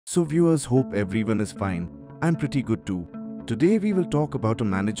So viewers, hope everyone is fine. I'm pretty good too. Today we will talk about a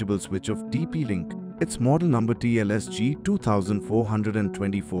manageable switch of TP-Link. Its model number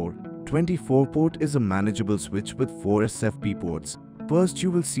TL-SG2424. 24 port is a manageable switch with 4 SFP ports. First, you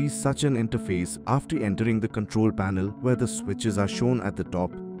will see such an interface after entering the control panel where the switches are shown at the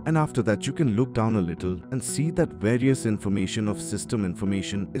top, and after that you can look down a little and see that various information of system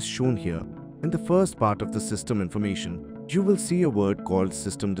information is shown here. In the first part of the system information, you will see a word called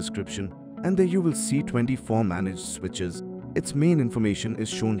system description, and there you will see 24 managed switches. Its main information is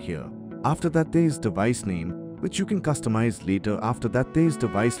shown here. After that there is device name, which you can customize later. After that there is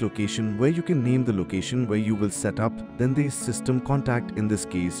device location, where you can name the location where you will set up. Then there is system contact. In this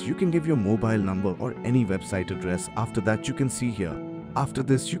case you can give your mobile number or any website address. After that you can see here. After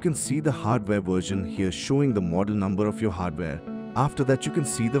this you can see the hardware version here, showing the model number of your hardware. After that you can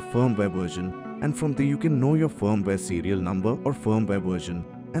see the firmware version, and from there you can know your firmware serial number or firmware version.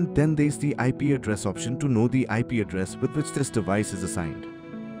 And then there is the IP address option to know the IP address with which this device is assigned.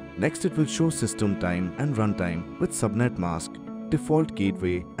 Next, it will show system time and runtime with subnet mask, default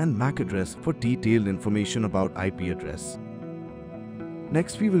gateway and MAC address for detailed information about IP address.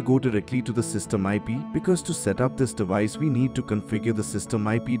 Next, we will go directly to the system IP, because to set up this device we need to configure the system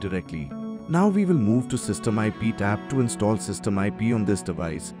IP directly. Now we will move to System IP tab to install System IP on this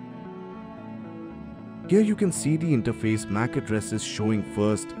device. Here you can see the interface MAC address is showing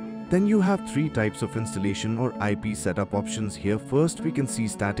first. Then you have 3 types of installation or IP setup options here. First we can see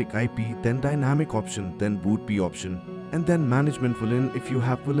static IP, then dynamic option, then bootp option, and then management VLAN. If you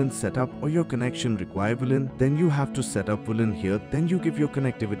have VLAN setup or your connection require VLAN, then you have to set up VLAN here. Then you give your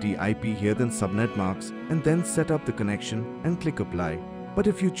connectivity IP here, then subnet marks, and then set up the connection and click apply. But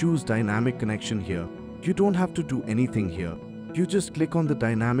if you choose dynamic connection here, you don't have to do anything here. You just click on the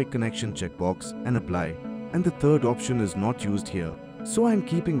dynamic connection checkbox and apply. And the third option is not used here, so I'm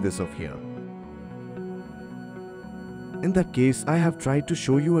keeping this off here. In that case, I have tried to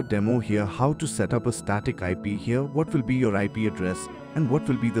show you a demo here how to set up a static IP here, what will be your IP address and what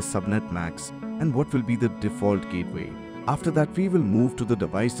will be the subnet max and what will be the default gateway. After that we will move to the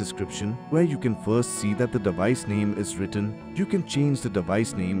device description, where you can first see that the device name is written. You can change the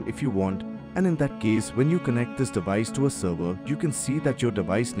device name if you want. And in that case, when you connect this device to a server, you can see that your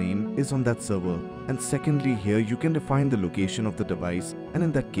device name is on that server. And secondly, here you can define the location of the device, and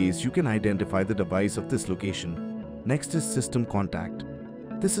in that case you can identify the device of this location. Next is system contact.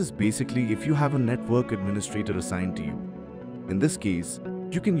 This is basically if you have a network administrator assigned to you. In this case,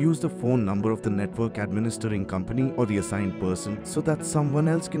 you can use the phone number of the network administering company or the assigned person, so that someone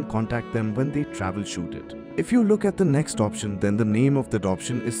else can contact them when they troubleshoot it. If you look at the next option, then the name of that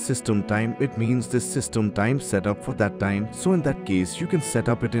option is system time. It means this system time setup for that time. So in that case you can set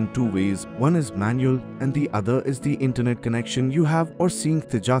up it in 2 ways. One is manual and the other is the internet connection you have, or sync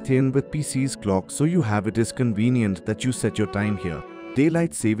the Jathian with PC's clock, so you have it is convenient that you set your time here.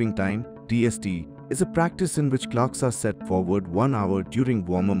 Daylight saving time, DST, is a practice in which clocks are set forward 1 hour during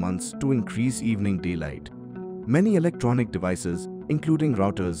warmer months to increase evening daylight. Many electronic devices, including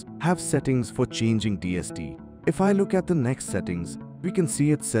routers, have settings for changing DST. If I look at the next settings, we can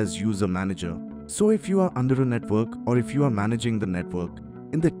see it says user manager. So if you are under a network or if you are managing the network,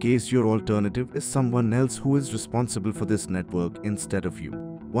 in that case your alternative is someone else who is responsible for this network instead of you.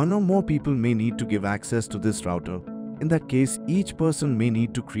 One or more people may need to give access to this router. In that case, each person may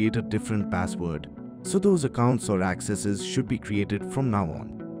need to create a different password. So those accounts or accesses should be created from now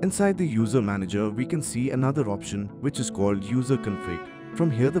on. Inside the user manager, we can see another option which is called user config. From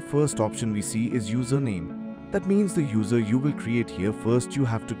here the first option we see is username. That means the user you will create here. First you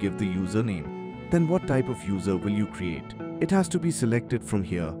have to give the username. Then what type of user will you create? It has to be selected from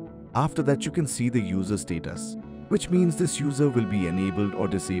here. After that you can see the user status, which means this user will be enabled or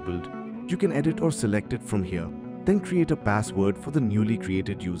disabled. You can edit or select it from here. Then create a password for the newly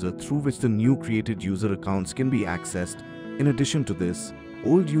created user through which the new created user accounts can be accessed. In addition to this,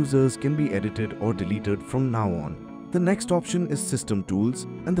 old users can be edited or deleted from now on. The next option is System Tools,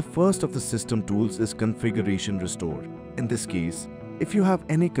 and the first of the System Tools is Configuration Restore. In this case, if you have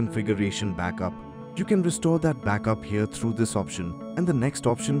any configuration backup, you can restore that backup here through this option. And the next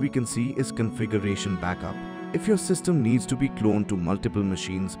option we can see is Configuration Backup. If your system needs to be cloned to multiple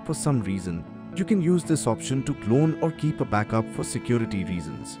machines for some reason, you can use this option to clone or keep a backup for security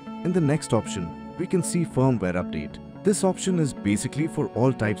reasons. In the next option, we can see Firmware Update. This option is basically for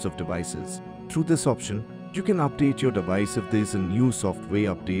all types of devices. Through this option, you can update your device if there is a new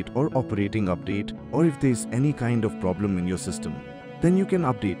software update or operating update, or if there is any kind of problem in your system. Then you can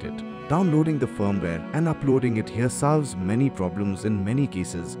update it. Downloading the firmware and uploading it here solves many problems in many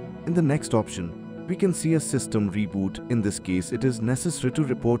cases. In the next option, we can see a system reboot. In this case, it is necessary to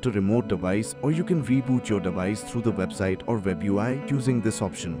report a remote device, or you can reboot your device through the website or web UI using this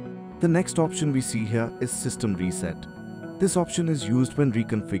option. The next option we see here is system reset. This option is used when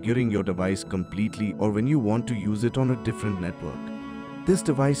reconfiguring your device completely or when you want to use it on a different network. This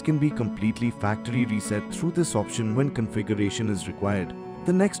device can be completely factory reset through this option when configuration is required.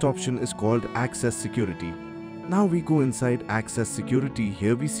 The next option is called Access Security. Now we go inside Access Security.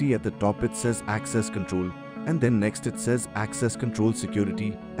 Here we see at the top it says Access Control, and then next it says Access Control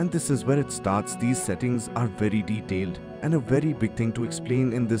Security, and this is where it starts. These settings are very detailed and a very big thing to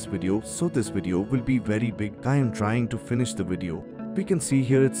explain in this video, so this video will be very big. I am trying to finish the video. We can see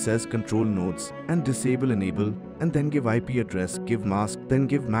here it says control nodes and disable enable, and then give IP address, give mask, then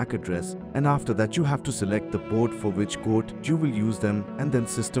give MAC address, and after that you have to select the port for which port you will use them, and then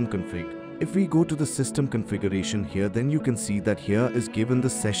system config. If we go to the system configuration here, then you can see that here is given the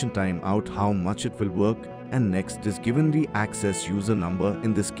session timeout, how much it will work, and next is given the access user number,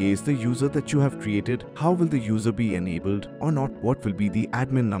 in this case the user that you have created, how will the user be enabled or not, what will be the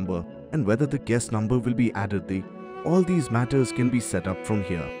admin number, and whether the guest number will be added. All these matters can be set up from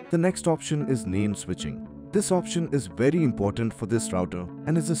here. The next option is name switching. This option is very important for this router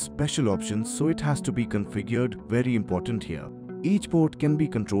and is a special option, so it has to be configured. Very important here. Each port can be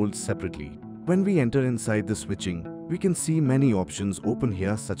controlled separately. When we enter inside the switching, we can see many options open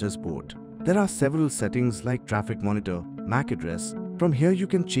here such as port. There are several settings like traffic monitor, MAC address. From here you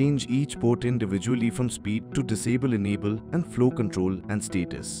can change each port individually from speed to disable enable and flow control and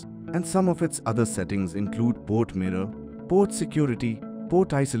status. And some of its other settings include port mirror, port security,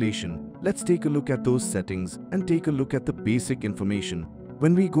 port isolation. Let's take a look at those settings and take a look at the basic information.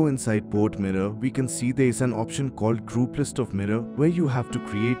 When we go inside port mirror, we can see there is an option called group list of mirror, where you have to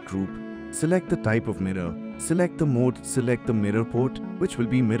create group, select the type of mirror, select the mode, select the mirror port which will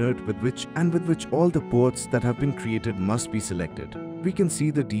be mirrored with which, and with which all the ports that have been created must be selected. We can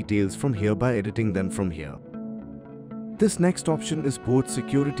see the details from here by editing them from here. This next option is port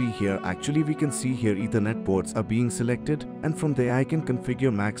security. Here actually we can see here Ethernet ports are being selected, and from there I can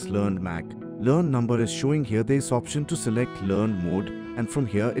configure max learned MAC. Learn number is showing here. There is option to select learn mode, and from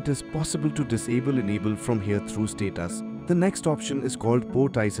here it is possible to disable enable from here through status. The next option is called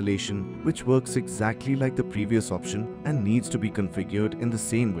port isolation, which works exactly like the previous option and needs to be configured in the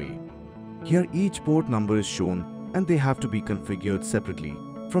same way. Here each port number is shown and they have to be configured separately.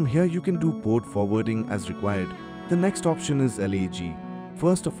 From here you can do port forwarding as required. The next option is LAG.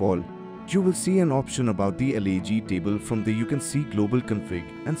 First of all, you will see an option about the LAG table. From there you can see global config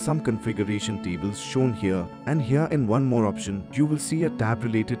and some configuration tables shown here, and here in one more option you will see a tab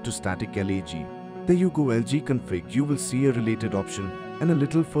related to static LAG. There you go, LG config, you will see a related option, and a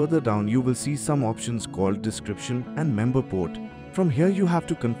little further down you will see some options called description and member port. From here you have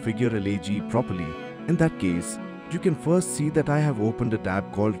to configure LAG properly. In that case, you can first see that I have opened a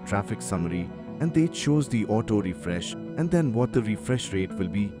tab called traffic summary, and it shows the auto refresh and then what the refresh rate will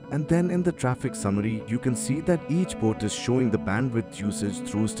be, and then in the traffic summary you can see that each port is showing the bandwidth usage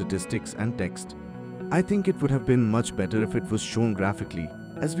through statistics and text. I think it would have been much better if it was shown graphically,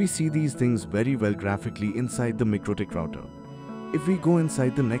 as we see these things very well graphically inside the MikroTik router. If we go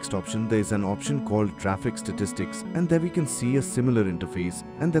inside the next option, there is an option called traffic statistics, and there we can see a similar interface,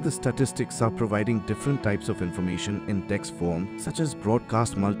 and that the statistics are providing different types of information in text form such as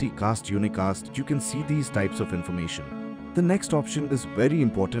broadcast, multicast, unicast. You can see these types of information. The next option is very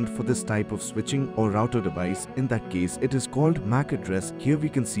important for this type of switching or router device. In that case, it is called MAC address. Here we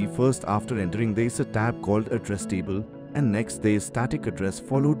can see first after entering there is a tab called address table, and next there is static address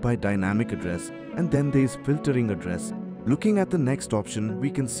followed by dynamic address, and then there is filtering address. Looking at the next option,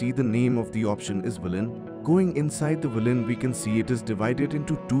 we can see the name of the option is VLAN. Going inside the VLAN, we can see it is divided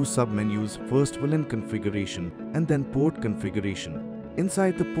into two sub-menus. First VLAN configuration and then port configuration.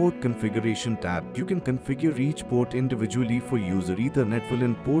 Inside the port configuration tab, you can configure each port individually for user Ethernet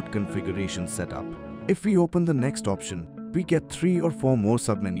VLAN port configuration setup. If we open the next option, we get 3 or 4 more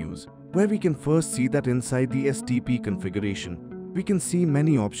sub-menus, where we can first see that inside the STP configuration, we can see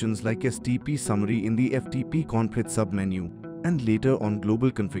many options like STP summary in the FTP config sub-menu, and later on global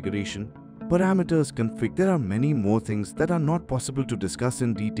configuration, parameters config. There are many more things that are not possible to discuss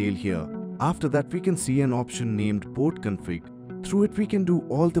in detail here. After that we can see an option named port config. Through it we can do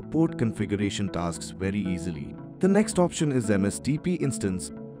all the port configuration tasks very easily. The next option is MSTP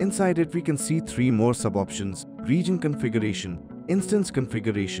instance. Inside it we can see 3 more sub-options: region configuration, instance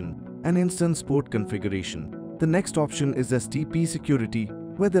configuration, and instance port configuration. The next option is STP security,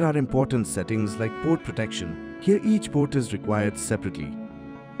 where there are important settings like port protection. Here each port is required separately.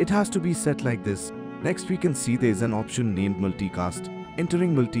 It has to be set like this. Next we can see there is an option named multicast.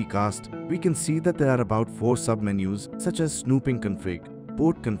 Entering multicast, we can see that there are about 4 submenus such as snooping config,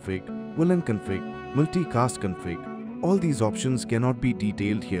 port config, VLAN config, multicast config. All these options cannot be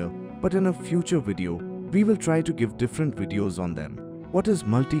detailed here, but in a future video, we will try to give different videos on them. What is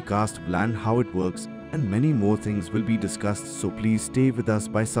multicast VLAN, how it works, and many more things will be discussed, so please stay with us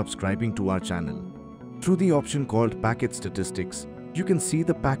by subscribing to our channel. Through the option called Packet Statistics, you can see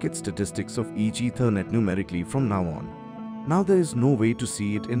the packet statistics of each Ethernet numerically from now on. Now there is no way to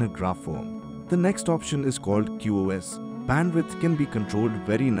see it in a graph form. The next option is called QoS. Bandwidth can be controlled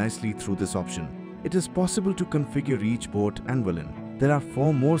very nicely through this option. It is possible to configure each port and VLAN. There are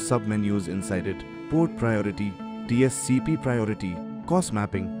 4 more submenus inside it: port priority, DSCP priority, cost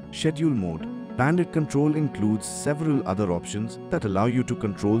mapping, schedule mode. Bandwidth control includes several other options that allow you to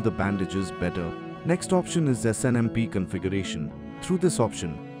control the bandages better. Next option is SNMP configuration. Through this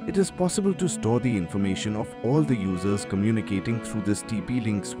option, it is possible to store the information of all the users communicating through this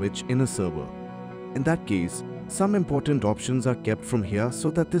TP-Link switch in a server. In that case, some important options are kept from here so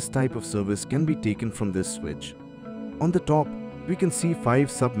that this type of service can be taken from this switch. On the top, we can see 5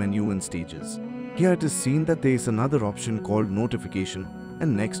 submenu in stages. Here it is seen that there is another option called notification,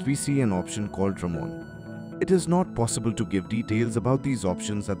 and next we see an option called Ramon. It is not possible to give details about these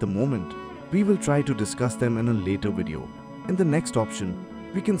options at the moment. We will try to discuss them in a later video. In the next option,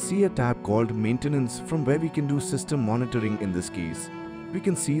 we can see a tab called maintenance, from where we can do system monitoring. In this case, we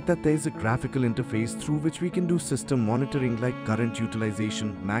can see that there is a graphical interface through which we can do system monitoring like current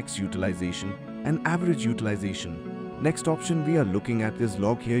utilization, max utilization, and average utilization. Next option we are looking at is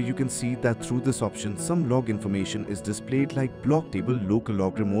log. Here you can see that through this option some log information is displayed like block table, local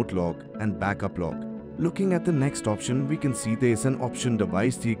log, remote log, and backup log. Looking at the next option, we can see there is an option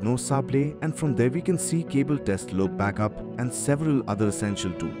device diagnosable, and from there we can see cable test, log backup, and several other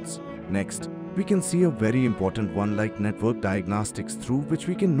essential tools. Next, we can see a very important one like network diagnostics, through which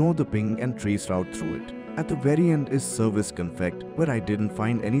we can know the ping and trace route through it. At the very end is service config, where I didn't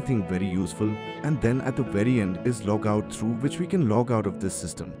find anything very useful, and then at the very end is logout, through which we can log out of this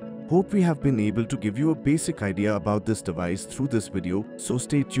system. Hope we have been able to give you a basic idea about this device through this video, so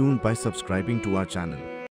stay tuned by subscribing to our channel.